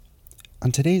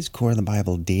On today's Core of the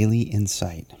Bible Daily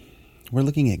Insight, we're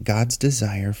looking at God's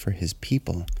desire for His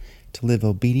people to live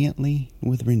obediently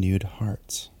with renewed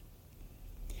hearts.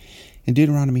 In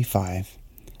Deuteronomy 5,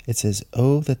 it says,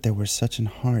 "Oh, that there were such an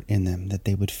heart in them that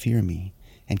they would fear me,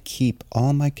 and keep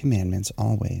all my commandments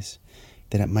always,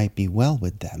 that it might be well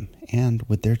with them and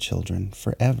with their children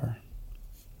forever."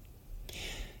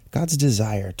 God's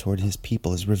desire toward His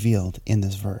people is revealed in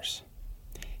this verse.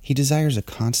 He desires a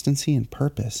constancy in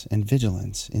purpose and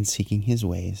vigilance in seeking His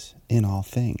ways in all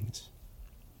things.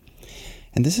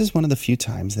 And this is one of the few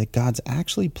times that God's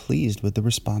actually pleased with the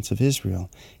response of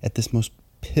Israel at this most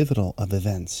pivotal of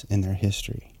events in their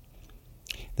history.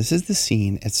 This is the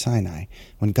scene at Sinai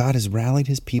when God has rallied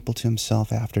His people to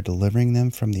Himself after delivering them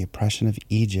from the oppression of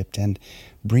Egypt and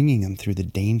bringing them through the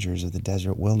dangers of the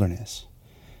desert wilderness.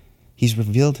 He's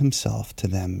revealed Himself to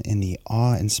them in the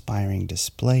awe-inspiring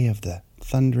display of the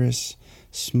thunderous,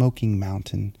 smoking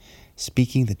mountain,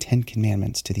 speaking the 10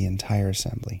 Commandments to the entire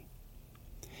assembly.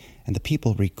 And the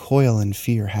people recoil in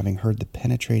fear, having heard the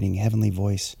penetrating heavenly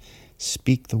voice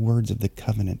speak the words of the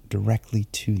covenant directly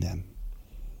to them.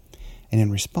 And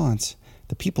in response,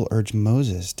 the people urge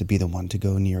Moses to be the one to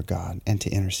go near God and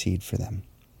to intercede for them.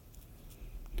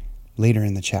 Later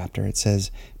in the chapter it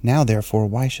says, "Now therefore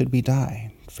why should we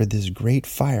die? For this great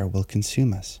fire will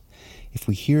consume us. If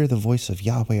we hear the voice of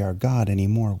Yahweh our God any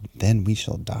more, then we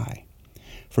shall die.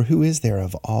 For who is there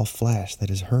of all flesh that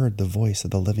has heard the voice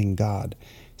of the living God,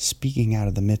 speaking out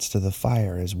of the midst of the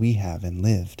fire as we have and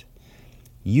lived?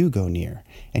 You go near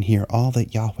and hear all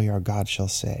that Yahweh our God shall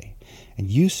say, and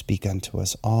you speak unto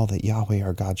us all that Yahweh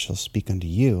our God shall speak unto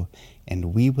you,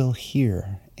 and we will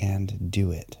hear and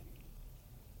do it."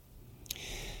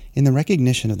 In the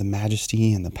recognition of the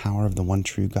majesty and the power of the one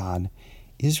true God,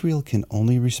 Israel can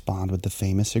only respond with the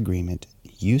famous agreement,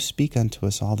 "You speak unto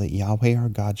us all that Yahweh our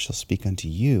God shall speak unto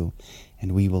you,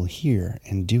 and we will hear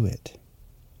and do it."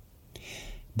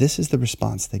 This is the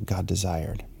response that God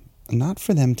desired, not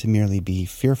for them to merely be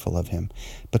fearful of Him,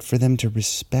 but for them to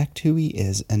respect who He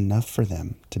is enough for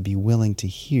them to be willing to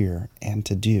hear and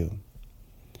to do.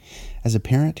 As a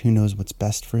parent who knows what's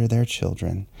best for their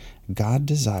children, God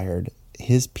desired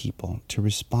His people to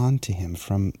respond to Him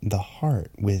from the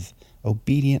heart with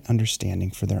obedient understanding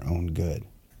for their own good.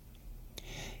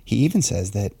 He even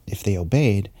says that if they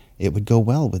obeyed, it would go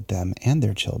well with them and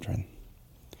their children.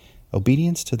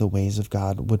 Obedience to the ways of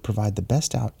God would provide the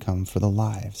best outcome for the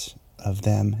lives of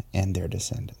them and their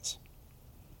descendants.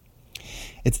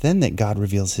 It's then that God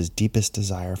reveals His deepest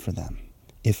desire for them.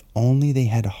 If only they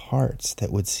had hearts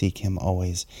that would seek Him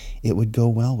always, it would go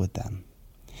well with them.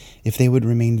 If they would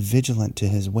remain vigilant to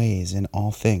His ways in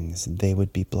all things, they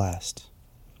would be blessed.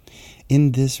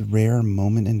 In this rare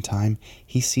moment in time,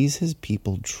 He sees His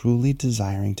people truly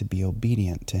desiring to be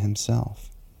obedient to Himself.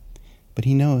 But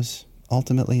He knows,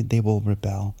 ultimately, they will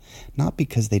rebel, not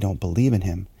because they don't believe in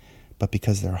Him, but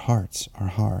because their hearts are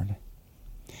hard.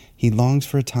 He longs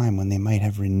for a time when they might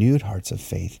have renewed hearts of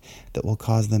faith that will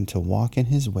cause them to walk in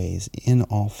His ways in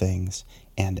all things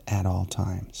and at all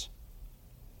times.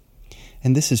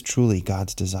 And this is truly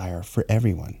God's desire for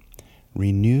everyone.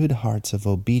 Renewed hearts of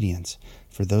obedience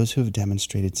for those who have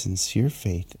demonstrated sincere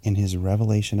faith in His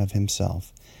revelation of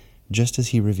Himself, just as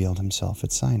He revealed Himself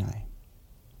at Sinai.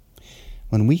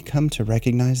 When we come to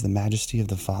recognize the majesty of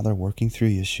the Father working through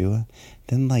Yeshua,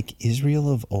 then like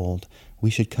Israel of old, we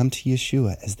should come to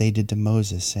Yeshua as they did to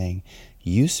Moses, saying,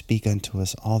 "You speak unto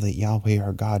us all that Yahweh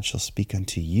our God shall speak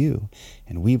unto you,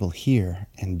 and we will hear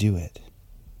and do it."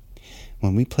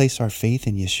 When we place our faith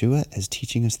in Yeshua as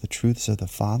teaching us the truths of the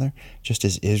Father, just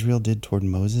as Israel did toward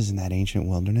Moses in that ancient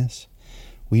wilderness,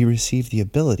 we receive the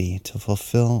ability to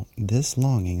fulfill this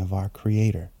longing of our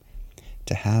Creator,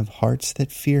 to have hearts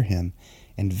that fear Him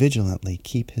and vigilantly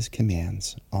keep His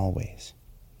commands always.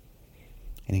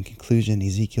 And in conclusion,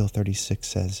 Ezekiel 36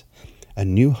 says, "A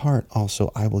new heart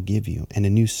also I will give you, and a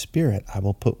new spirit I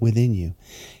will put within you.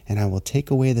 And I will take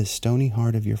away the stony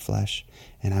heart of your flesh,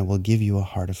 and I will give you a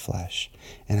heart of flesh.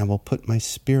 And I will put my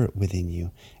spirit within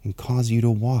you, and cause you to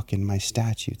walk in my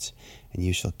statutes, and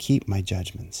you shall keep my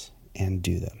judgments and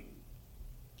do them."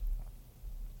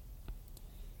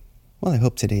 Well, I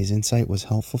hope today's insight was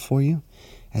helpful for you.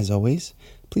 As always,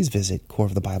 please visit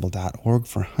coreofthebible.org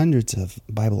for hundreds of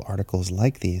Bible articles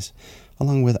like these,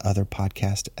 along with other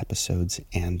podcast episodes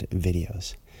and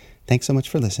videos. Thanks so much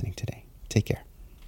for listening today. Take care.